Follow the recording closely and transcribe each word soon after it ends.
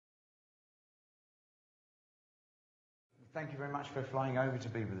Thank you very much for flying over to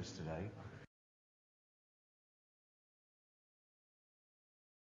be with us today.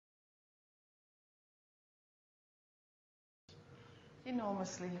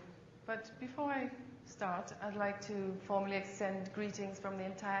 Enormously. But before I start, I'd like to formally extend greetings from the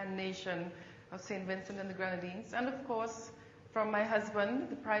entire nation of St. Vincent and the Grenadines, and of course from my husband,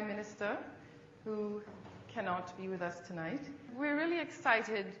 the Prime Minister, who cannot be with us tonight. We're really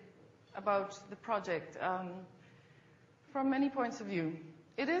excited about the project from many points of view.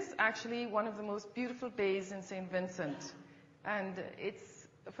 It is actually one of the most beautiful bays in St. Vincent, and it's,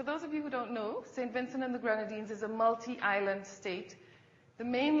 for those of you who don't know, St. Vincent and the Grenadines is a multi-island state. The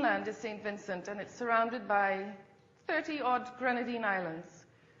mainland is St. Vincent, and it's surrounded by 30-odd Grenadine islands.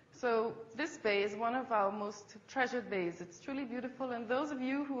 So this bay is one of our most treasured bays. It's truly beautiful, and those of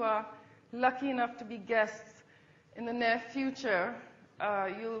you who are lucky enough to be guests in the near future,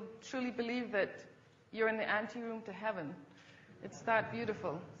 you'll truly believe that you're in the anteroom to heaven. It's that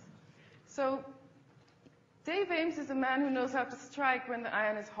beautiful. So Dave Ames is a man who knows how to strike when the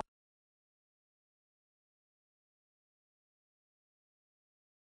iron is hot.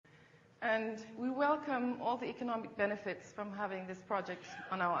 And we welcome all the economic benefits from having this project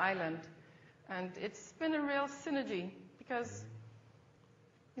on our island. And it's been a real synergy because,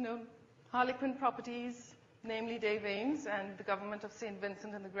 you know, Harlequin Properties, namely Dave Ames and the government of St.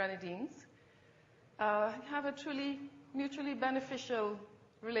 Vincent and the Grenadines, have a truly mutually beneficial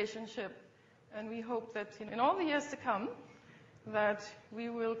relationship. And we hope that in all the years to come, that we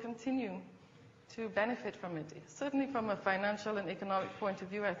will continue to benefit from it. Certainly from a financial and economic point of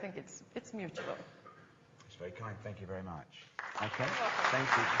view, I think it's mutual. It's very kind. Thank you very much. Okay. Thank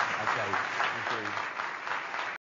you. Okay. Thank you.